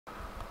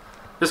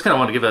Just kind of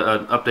want to give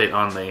an update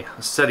on the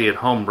SETI at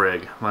home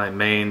rig, my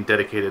main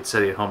dedicated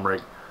SETI at home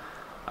rig.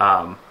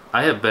 I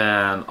have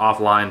been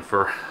offline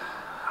for,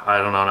 I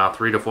don't know now,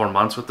 3 to 4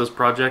 months with this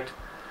project.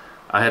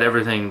 I had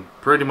everything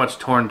pretty much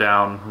torn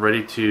down,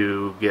 ready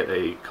to get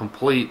a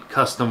complete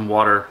custom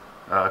water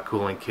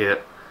cooling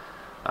kit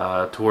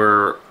to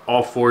where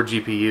all 4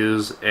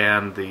 GPUs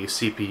and the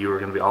CPU were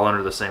going to be all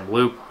under the same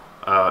loop.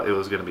 It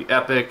was going to be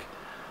epic.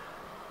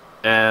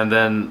 And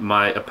then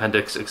my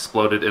appendix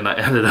exploded and I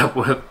ended up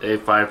with a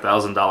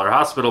 $5,000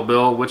 hospital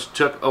bill, which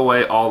took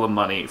away all the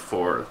money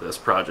for this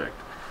project.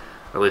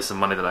 Or at least the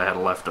money that I had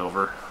left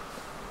over.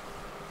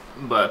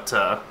 But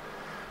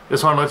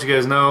just want to let you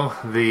guys know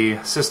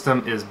the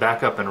system is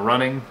back up and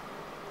running.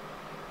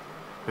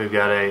 We've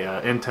got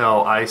a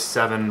Intel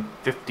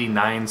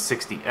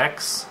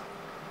i7-5960x.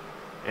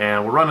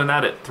 And we're running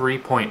that at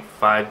 3.5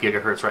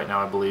 gigahertz right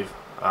now, I believe.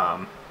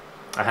 I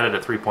had it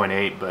at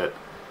 3.8, but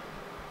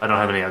I don't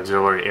have any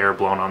auxiliary air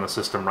blown on the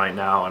system right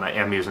now, and I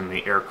am using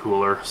the air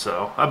cooler,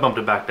 so I bumped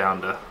it back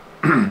down to,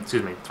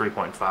 excuse me,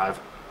 3.5.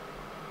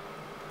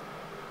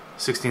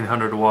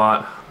 1600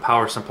 watt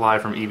power supply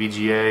from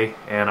EVGA,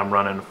 and I'm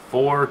running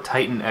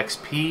 4xTitan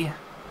XP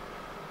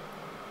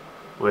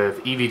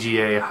with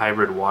EVGA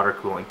Hybrid water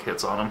cooling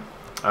kits on them.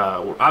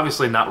 We're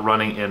obviously not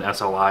running in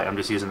SLI. I'm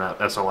just using that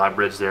SLI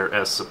bridge there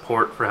as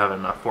support for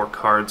having 4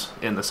 cards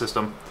in the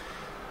system.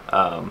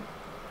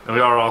 And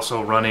we are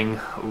also running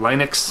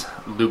Linux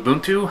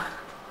Lubuntu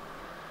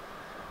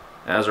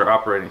as our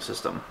operating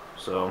system.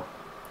 So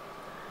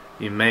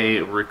you may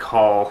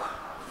recall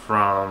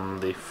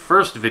from the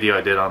first video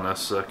I did on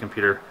this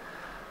computer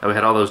that we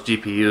had all those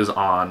GPUs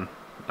on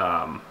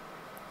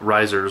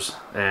risers,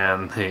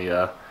 and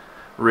the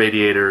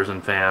radiators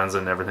and fans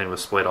and everything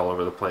was splayed all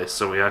over the place.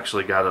 So we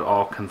actually got it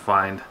all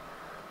confined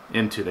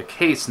into the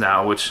case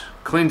now, which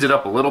cleans it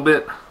up a little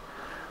bit,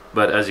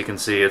 but as you can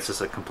see, it's just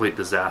a complete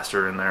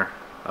disaster in there.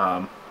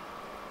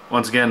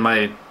 Once again,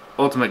 my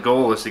ultimate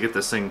goal is to get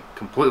this thing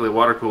completely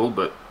water cooled,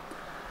 but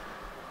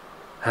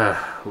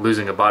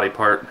losing a body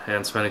part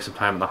and spending some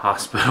time in the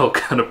hospital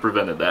kind of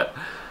prevented that.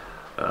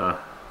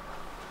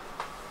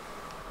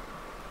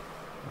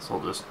 This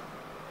will just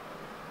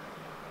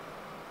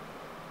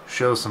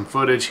show some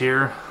footage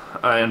here.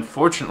 I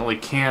unfortunately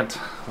can't,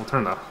 we'll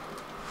turn the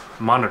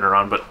monitor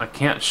on, but I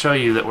can't show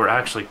you that we're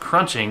actually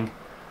crunching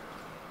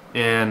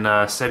in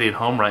SETI at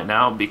home right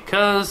now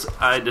because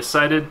I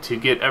decided to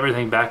get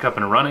everything back up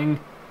and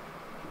running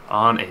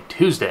on a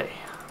Tuesday.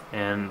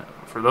 And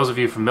for those of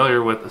you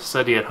familiar with the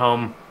SETI at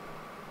home,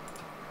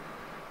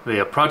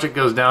 the project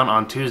goes down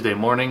on Tuesday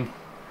morning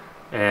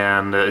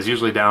and is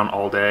usually down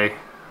all day.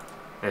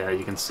 Yeah,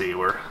 you can see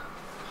we're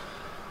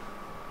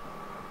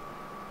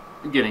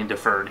getting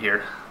deferred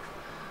here.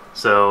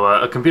 So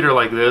a computer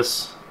like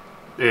this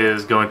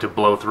is going to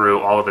blow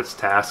through all of its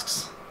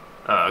tasks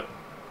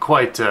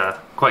quite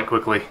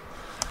quickly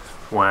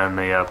when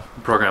the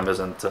program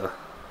isn't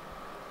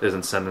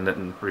sending it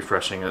and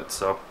refreshing it.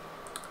 So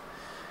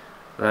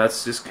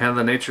that's just kind of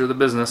the nature of the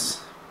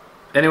business.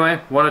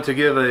 Anyway, wanted to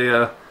give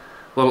a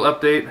little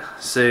update,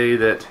 say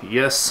that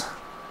yes,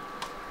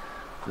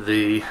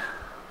 the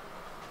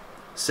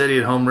SETI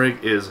at home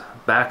rig is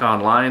back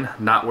online.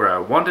 Not where I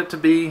want it to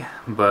be,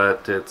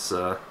 but it's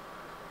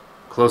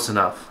close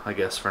enough, I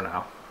guess, for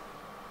now.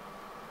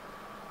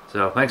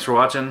 So thanks for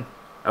watching.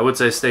 I would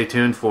say stay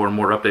tuned for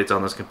more updates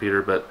on this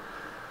computer, but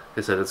like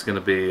I said, it's going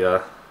to be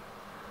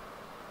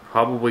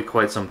probably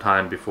quite some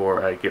time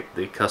before I get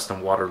the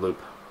custom water loop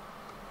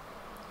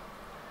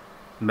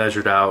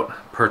measured out,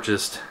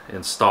 purchased,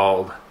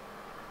 installed,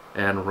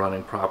 and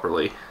running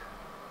properly.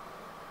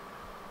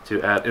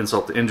 To add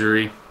insult to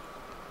injury,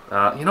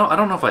 you know, I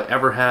don't know if I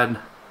ever had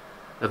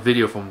a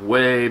video from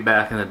way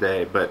back in the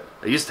day, but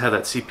I used to have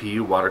that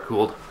CPU water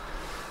cooled,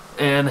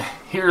 and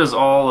here is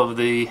all of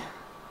the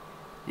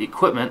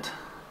equipment.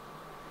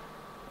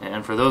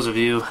 And for those of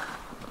you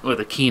with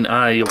a keen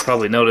eye, you'll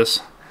probably notice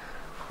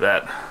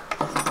that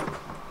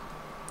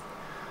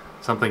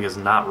something is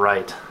not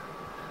right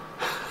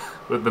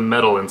with the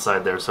metal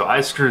inside there. So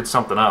I screwed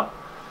something up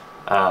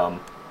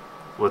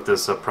with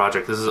this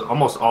project. This is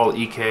almost all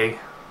EK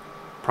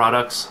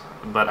products,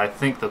 but I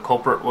think the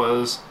culprit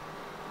was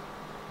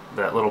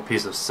that little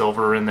piece of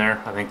silver in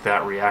there. I think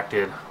that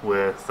reacted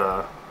with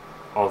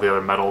all the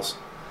other metals.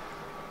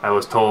 I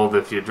was told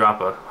if you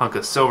drop a hunk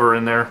of silver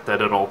in there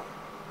that it'll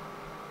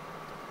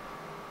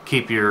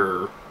keep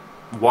your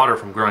water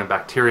from growing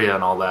bacteria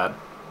and all that,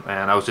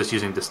 and I was just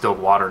using distilled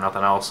water,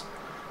 nothing else,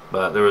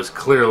 but there was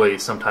clearly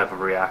some type of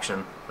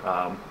reaction.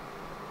 That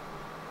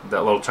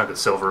little chunk of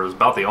silver is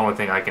about the only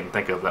thing I can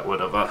think of that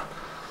would have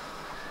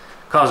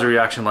caused a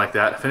reaction like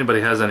that. If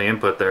anybody has any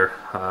input there,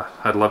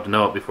 I'd love to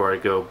know it before I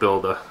go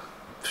build a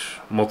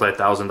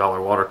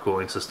multi-$1,000 water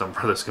cooling system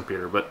for this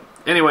computer. But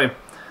anyway,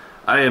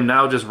 I am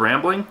now just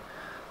rambling,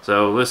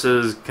 so this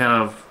is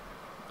kind of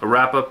a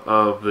wrap-up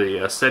of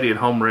the SETI at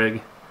home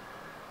rig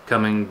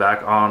coming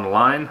back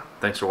online.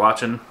 Thanks for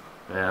watching,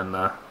 and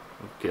we'll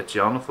catch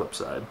you on the flip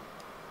side.